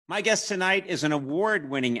My guest tonight is an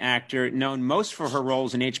award-winning actor known most for her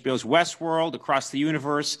roles in HBO's Westworld, Across the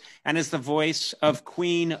Universe, and as the voice of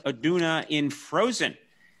Queen Aduna in Frozen.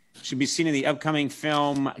 She'll be seen in the upcoming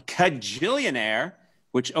film Kajillionaire,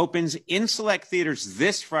 which opens in select theaters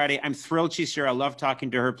this Friday. I'm thrilled she's here. I love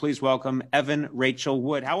talking to her. Please welcome Evan Rachel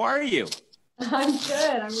Wood. How are you? I'm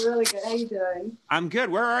good. I'm really good. How you doing? I'm good.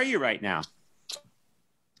 Where are you right now?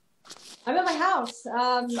 I'm at my house.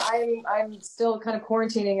 I'm still kind of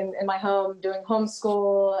quarantining in my home, doing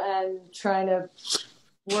homeschool and trying to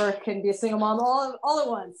work and be a single mom all at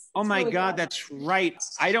once. Oh my God, that's right.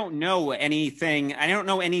 I don't know anything. I don't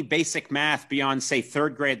know any basic math beyond, say,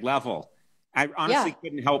 third grade level. I honestly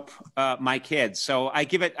couldn't help my kids. So I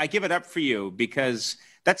give it up for you, because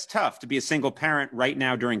that's tough to be a single parent right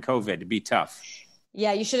now during COVID. It'd be tough.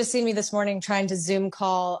 Yeah, you should have seen me this morning trying to Zoom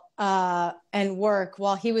call and work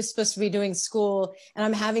while he was supposed to be doing school. And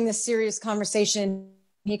I'm having this serious conversation.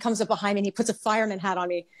 He comes up behind me and he puts a fireman hat on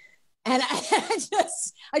me. And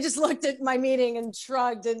I just looked at my meeting and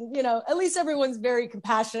shrugged. And, you know, at least everyone's very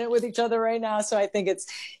compassionate with each other right now. So I think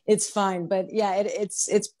it's fine. But yeah,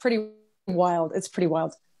 it's pretty wild. It's pretty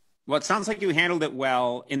wild. Well, it sounds like you handled it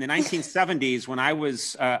well. In the 1970s, when I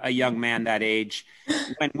was a young man that age,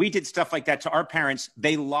 when we did stuff like that to our parents,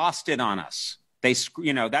 they lost it on us. That's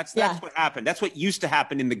what happened. That's what used to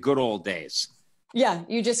happen in the good old days. Yeah,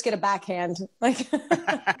 you just get a backhand. Like there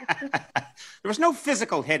was no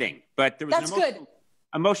physical hitting, but there was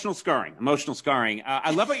emotional scarring.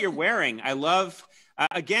 I love what you're wearing. I love,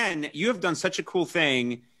 again, you have done such a cool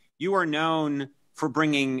thing. You are known for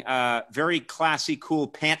bringing very classy, cool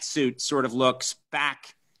pantsuit sort of looks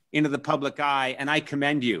back into the public eye. And I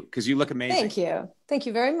commend you, because you look amazing. Thank you. Thank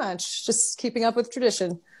you very much. Just keeping up with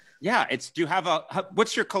tradition. Yeah.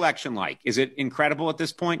 What's your collection like? Is it incredible at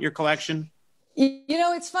this point, your collection? You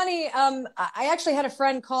know, it's funny. I actually had a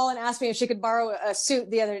friend call and ask me if she could borrow a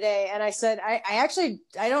suit the other day. And I said,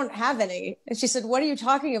 I don't have any. And she said, what are you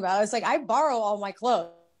talking about? I was like, I borrow all my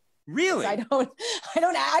clothes. Really? I don't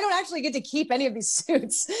actually get to keep any of these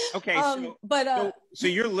suits. Okay. So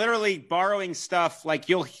you're literally borrowing stuff. Like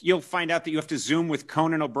you'll find out that you have to Zoom with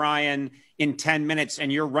Conan O'Brien in 10 minutes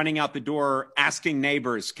and you're running out the door asking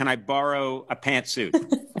neighbors, can I borrow a pantsuit?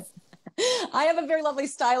 I have a very lovely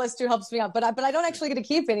stylist who helps me out, but I don't actually get to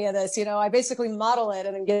keep any of this. You know, I basically model it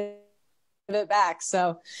and then give it back.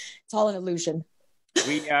 So it's all an illusion.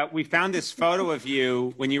 We found this photo of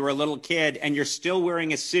you when you were a little kid, and you're still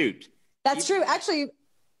wearing a suit. That's true. Actually,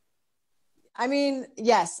 I mean,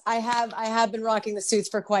 yes, I have been rocking the suits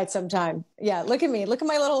for quite some time. Yeah, look at me. Look at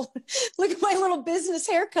my little business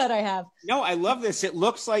haircut I have. No, I love this. It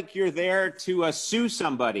looks like you're there to sue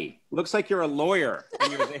somebody. Looks like you're a lawyer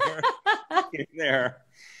and you're there. You're there.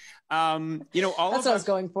 That's what I was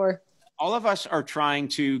going for. All of us are trying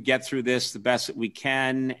to get through this the best that we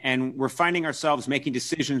can, and we're finding ourselves making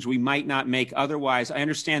decisions we might not make otherwise. I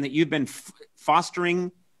understand that you've been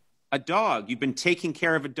fostering a dog. You've been taking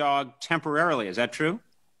care of a dog temporarily. Is that true?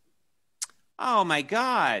 Oh, my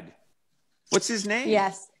God. What's his name?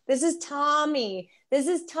 Yes. This is Tommy. He's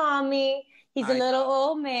a little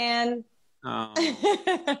old man. Oh.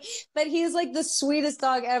 But he's like the sweetest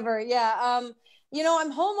dog ever. Yeah. You know,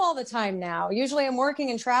 I'm home all the time now. Usually I'm working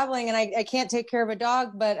and traveling and I can't take care of a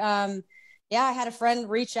dog. But yeah, I had a friend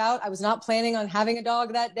reach out. I was not planning on having a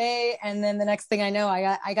dog that day. And then the next thing I know,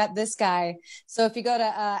 I got this guy. So if you go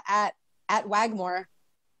to at Wagmore,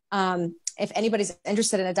 if anybody's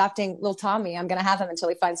interested in adopting little Tommy, I'm going to have him until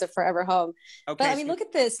he finds a forever home. Okay, but I mean, look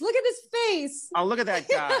at this. Look at his face. Oh, look at that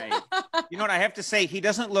guy. You know what I have to say? He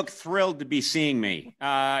doesn't look thrilled to be seeing me.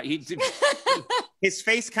 His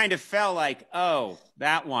face kind of fell like, oh,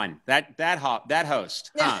 that one, that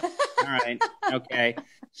host. Huh. All right. Okay.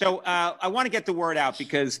 So I want to get the word out,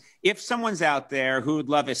 because if someone's out there who would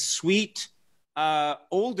love a sweet,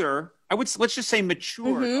 older, let's just say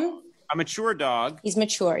mature, a mature dog. He's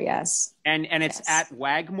mature, yes. And it's at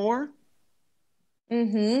Wagmore?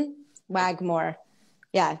 Mm-hmm. Wagmore.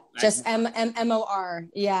 Yeah. Just M-O-R.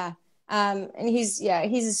 Yeah. And he's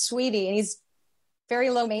a sweetie, and he's very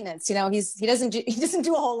low maintenance. You know, he doesn't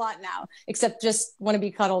do a whole lot now, except just want to be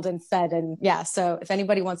cuddled and fed. And yeah, so if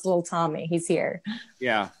anybody wants little Tommy, he's here.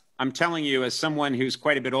 Yeah. I'm telling you, as someone who's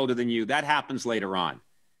quite a bit older than you, that happens later on.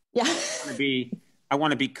 Yeah. I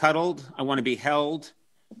want to be cuddled. I want to be held,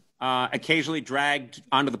 occasionally dragged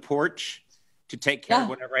onto the porch to take care of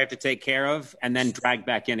whatever I have to take care of, and then dragged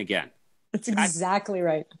back in again. That's exactly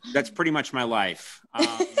right. That's pretty much my life.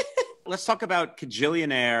 Let's talk about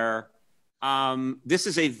Kajillionaire. This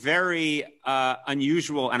is a very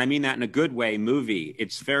unusual, and I mean that in a good way, movie.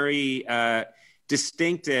 It's very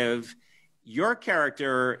distinctive. your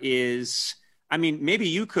character is, I mean, maybe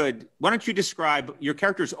you could, why don't you describe your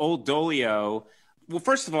character's Old Dolio? Well,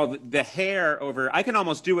 first of all, the hair over, I can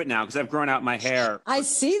almost do it now because I've grown out my hair. I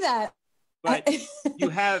see that. But you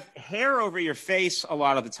have hair over your face a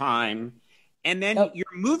lot of the time. And then your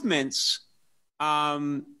movements,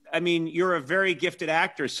 I mean, you're a very gifted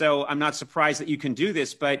actor, so I'm not surprised that you can do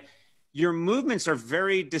this, but your movements are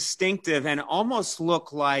very distinctive and almost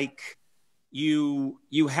look like you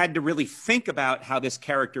had to really think about how this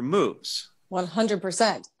character moves.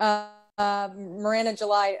 100%. Miranda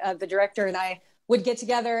July, the director, and I would get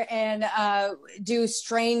together and do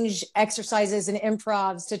strange exercises and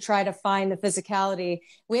improvs to try to find the physicality.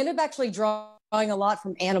 We ended up actually drawing a lot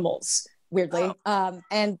from animals, weirdly. Oh.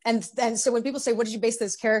 And so when people say, what did you base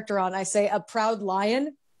this character on? I say a proud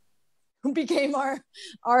lion who became our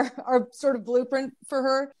sort of blueprint for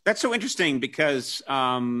her. That's so interesting because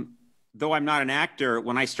though I'm not an actor,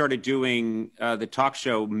 when I started doing the talk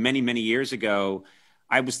show many years ago,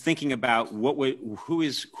 I was thinking about what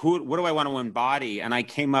do I want to embody? And I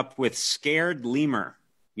came up with scared lemur,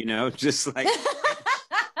 you know, just like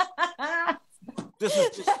this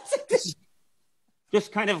is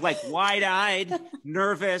just kind of like wide-eyed,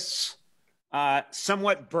 nervous,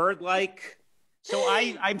 somewhat bird-like. So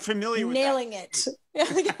I'm familiar with nailing it.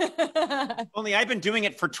 Only I've been doing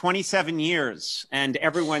it for 27 years, and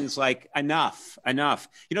everyone's like, enough. You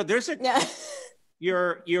know, there's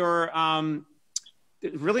your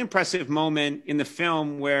really impressive moment in the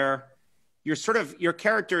film where your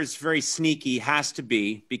character is very sneaky, has to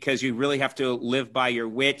be, because you really have to live by your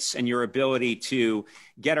wits and your ability to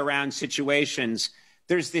get around situations.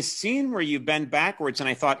 There's this scene where you bend backwards, and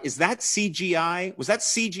I thought, is that CGI? Was that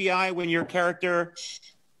CGI when your character,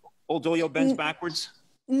 Old Dolio, bends backwards?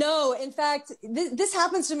 No, in fact, this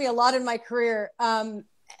happens to me a lot in my career.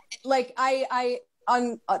 Like I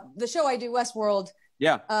on the show I do, Westworld.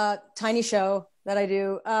 Yeah. Tiny show that I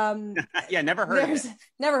do. Yeah, never heard of it.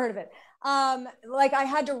 Never heard of it. Like I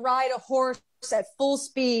had to ride a horse at full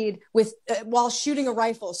speed with while shooting a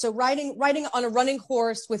rifle. So riding on a running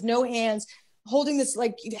horse with no hands, holding this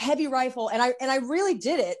like heavy rifle, and I really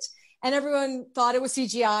did it. And everyone thought it was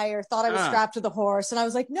CGI or thought I was strapped to the horse. And I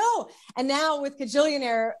was like, no. And now with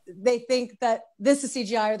Kajillionaire, they think that this is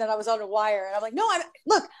CGI or that I was on a wire. And I'm like, no, I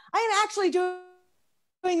am actually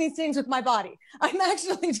doing these things with my body. I'm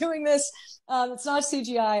actually doing this. It's not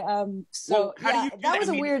CGI. So well, that was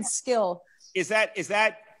a weird skill. Is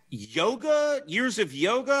that yoga? Years of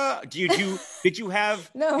yoga? Did you have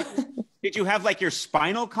no? Did you have like your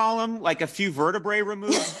spinal column, like a few vertebrae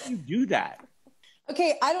removed? How do you do that?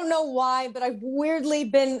 Okay, I don't know why, but I've weirdly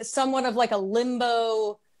been somewhat of like a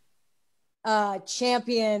limbo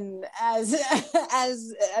champion as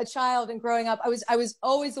a child and growing up. I was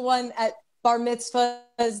always the one at bar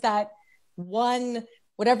mitzvahs that won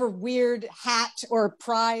whatever weird hat or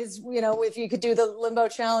prize, you know, if you could do the limbo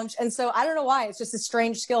challenge. And so I don't know why. It's just a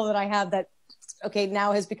strange skill that I have that, okay,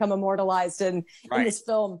 now has become immortalized in this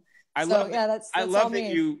film. I love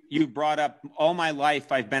that you brought up all my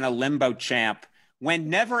life I've been a limbo champ, when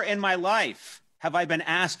never in my life have I been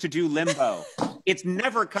asked to do limbo. It's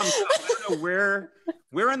never come up. I don't know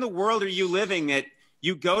where in the world are you living that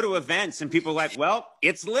you go to events and people are like, well,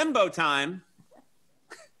 it's limbo time.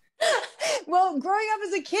 Well, growing up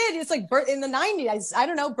as a kid, it's like in the 90s, I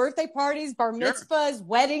don't know, birthday parties, bar mitzvahs,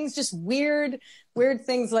 weddings, just weird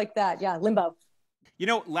things like that. Yeah, limbo. You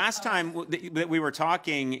know, last time that we were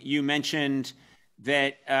talking, you mentioned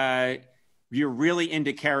that you're really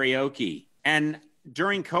into karaoke. And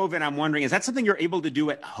during COVID, I'm wondering, is that something you're able to do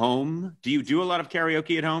at home? Do you do a lot of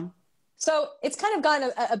karaoke at home? So it's kind of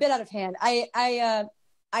gotten a bit out of hand. I've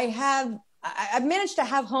managed to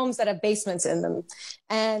have homes that have basements in them.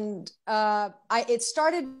 And it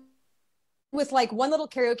started with like one little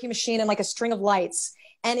karaoke machine and like a string of lights.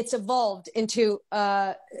 And it's evolved into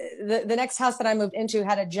the next house that I moved into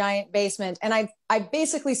had a giant basement. And I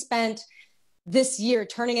basically spent this year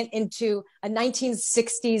turning it into a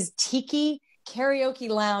 1960s tiki karaoke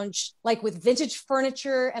lounge, like with vintage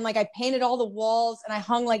furniture. And like I painted all the walls and I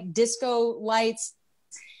hung like disco lights.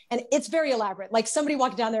 And it's very elaborate. Like somebody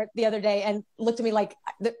walked down there the other day and looked at me like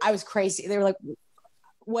I was crazy. They were like,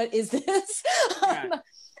 what is this? Yeah.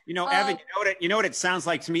 You know, Evan, you know what it sounds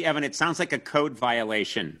like to me, Evan? It sounds like a code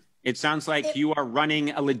violation. It sounds like you are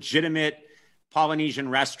running a legitimate Polynesian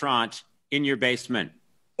restaurant in your basement.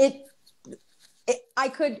 I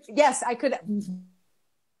could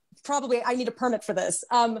probably, I need a permit for this.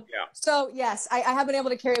 So yes, I have been able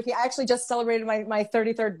to karaoke. I actually just celebrated my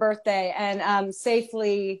 33rd birthday and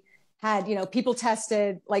safely had, people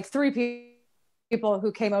tested, like 3 people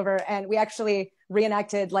who came over, and we actually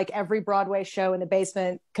reenacted like every Broadway show in the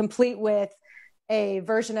basement, complete with a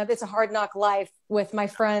version of It's a Hard Knock Life with my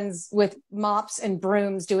friends with mops and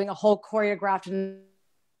brooms doing a whole choreographed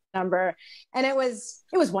number. And it was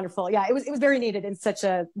wonderful. Yeah, it was very needed in such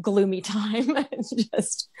a gloomy time.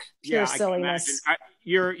 Just pure silliness.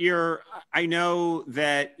 I know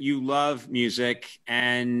that you love music,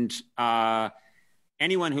 and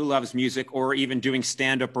anyone who loves music or even doing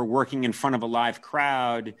stand-up or working in front of a live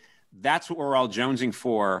crowd, that's what we're all jonesing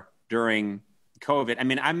for during COVID. I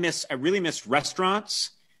mean, I really miss restaurants,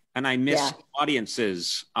 and I miss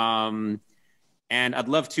audiences. And I'd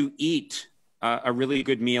love to eat a really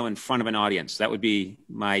good meal in front of an audience. That would be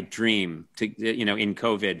my dream in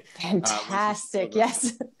COVID. Fantastic.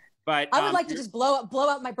 Yes. But I would like to just blow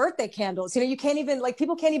out my birthday candles. You can't even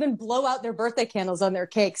people can't even blow out their birthday candles on their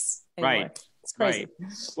cakes anymore. Right. It's crazy.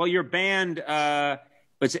 Right. Well, your band,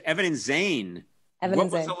 was it Evan and Zane?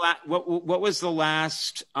 What was the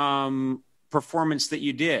last performance that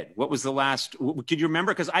you did? What was the last? Could you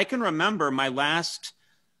remember? Because I can remember my last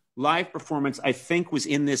live performance. I think was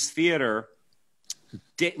in this theater.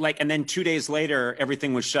 And then 2 days later,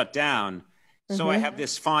 everything was shut down. So I have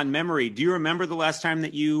this fond memory. Do you remember the last time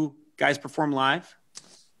that you guys performed live?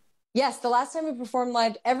 Yes, the last time we performed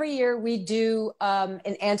live, every year we do an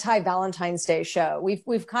anti-Valentine's Day show.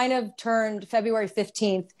 We've kind of turned February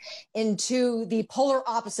 15th into the polar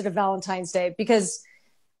opposite of Valentine's Day, because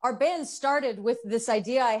our band started with this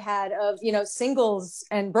idea I had of, singles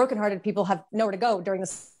and brokenhearted people have nowhere to go during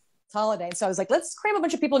this holiday. So I was like, let's cram a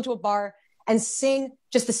bunch of people into a bar and sing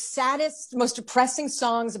just the saddest, most depressing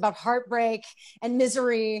songs about heartbreak and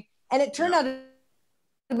misery. And it turned out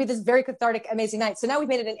to be this very cathartic, amazing night. So now we've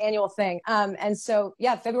made it an annual thing. And so,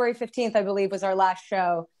 February 15th, I believe, was our last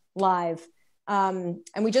show live. And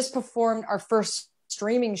we just performed our first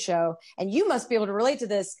streaming show. And you must be able to relate to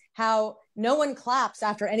this, how no one claps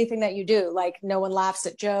after anything that you do. Like, no one laughs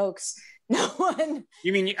at jokes. No one.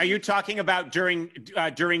 You mean, are you talking about during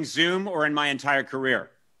Zoom or in my entire career?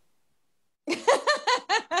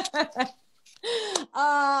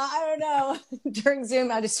 I don't know. During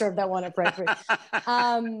Zoom, I just served that one up right for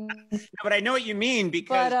no, but I know what you mean,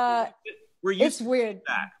 because we're used to weird.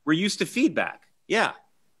 Feedback. We're used to feedback. Yeah.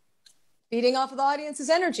 Feeding off of the audience's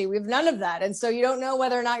energy. We have none of that. And so you don't know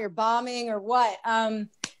whether or not you're bombing or what.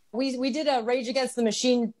 We did a Rage Against the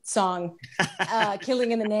Machine song,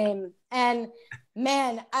 Killing in the Name. And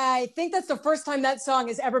man, I think that's the first time that song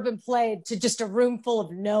has ever been played to just a room full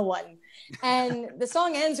of no one. And the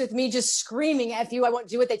song ends with me just screaming, F you, I won't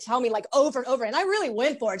do what they tell me, like over and over. And I really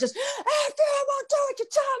went for it. Just, F you, I won't do what you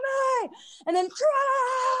tell me. And then,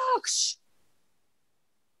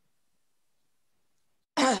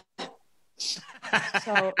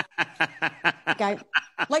 so,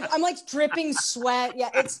 I'm like dripping sweat.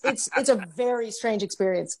 Yeah, it's a very strange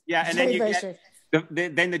experience. Yeah, and then you get...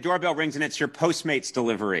 Then the doorbell rings and it's your Postmates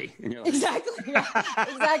delivery. And you're like...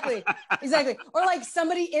 Exactly. Or like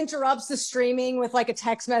somebody interrupts the streaming with like a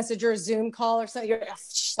text message or a Zoom call or something. You're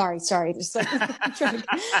sorry. Just like,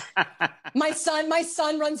 my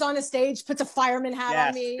son runs on a stage, puts a fireman hat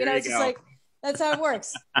on me. It's just like, that's how it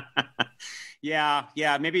works. Yeah.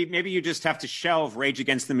 Maybe you just have to shelve Rage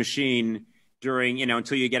Against the Machine during,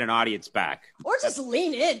 until you get an audience back. Or just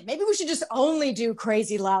lean in. Maybe we should just only do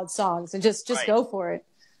crazy loud songs and just go for it.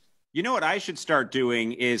 You know what I should start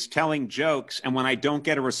doing is telling jokes, and when I don't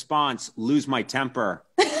get a response, lose my temper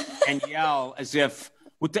and yell as if,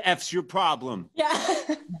 what the F's your problem? Yeah.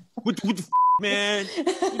 What the man?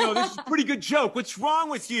 This is a pretty good joke. What's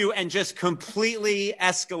wrong with you? And just completely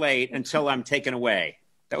escalate until I'm taken away.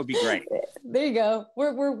 That would be great. There you go.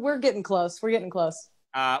 We're getting close. We're getting close.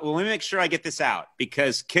 Well, let me make sure I get this out,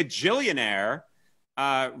 because Kajillionaire,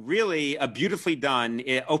 really beautifully done.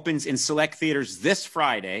 It opens in select theaters this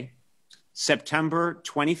Friday, September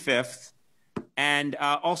 25th. And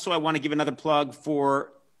also I want to give another plug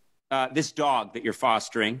for this dog that you're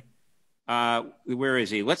fostering. Where is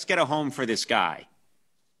he? Let's get a home for this guy.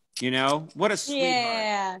 What a sweetheart.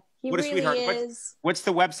 Yeah, he really is. What's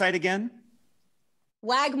the website again?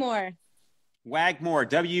 Wagmore. Wagmore,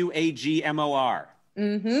 Wagmor.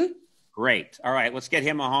 Mm-hmm. Great. All right, let's get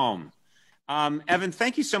him a home. Evan,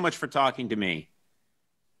 thank you so much for talking to me.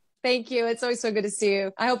 Thank you. It's always so good to see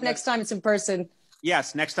you. I hope next time it's in person.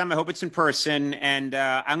 Yes, next time I hope it's in person. And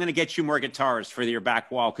I'm going to get you more guitars for your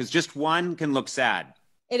back wall, because just one can look sad.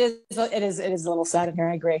 It is a little sad in here.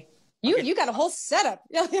 I agree. You got a whole setup.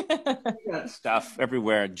 Stuff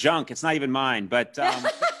everywhere. Junk. It's not even mine. But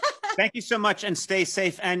thank you so much, and stay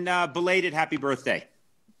safe, and belated happy birthday.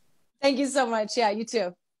 Thank you so much. Yeah, you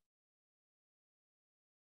too.